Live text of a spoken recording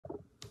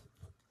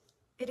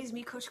It is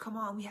me, Coach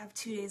Kamal. We have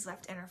 2 days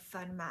left in our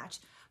fun match,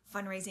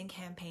 fundraising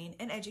campaign,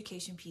 and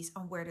education piece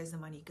on where does the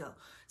money go.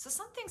 So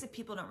some things that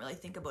people don't really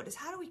think about is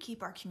how do we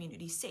keep our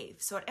community safe?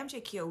 So at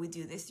MJKO, we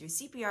do this through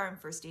CPR and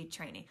First Aid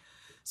training.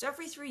 So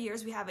every 3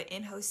 years, we have an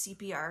in-house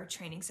CPR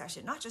training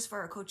session, not just for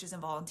our coaches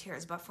and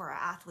volunteers, but for our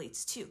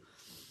athletes too.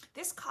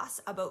 This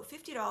costs about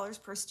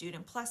 $50 per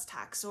student plus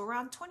tax. So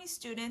around 20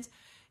 students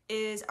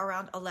is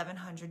around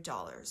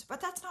 $1,100. But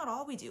that's not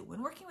all we do.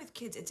 When working with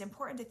kids, it's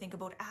important to think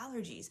about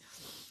allergies.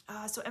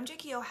 So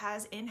MJKO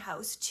has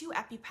in-house 2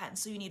 EpiPens.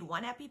 So you need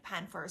 1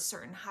 EpiPen for a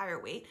certain higher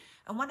weight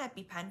and 1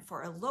 EpiPen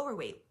for a lower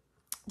weight.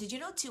 Did you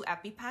know 2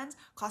 EpiPens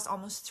cost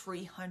almost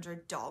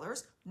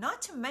 $300?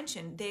 Not to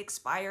mention they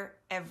expire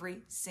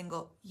every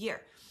single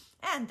year.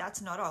 And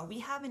that's not all. We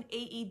have an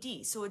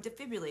AED, so a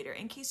defibrillator,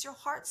 in case your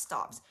heart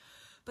stops.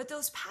 But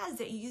those pads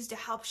that you use to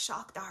help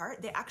shock the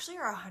heart, they actually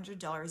are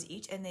 $100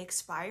 each and they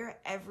expire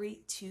every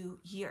 2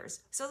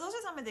 years. So those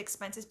are some of the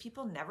expenses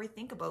people never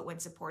think about when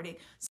supporting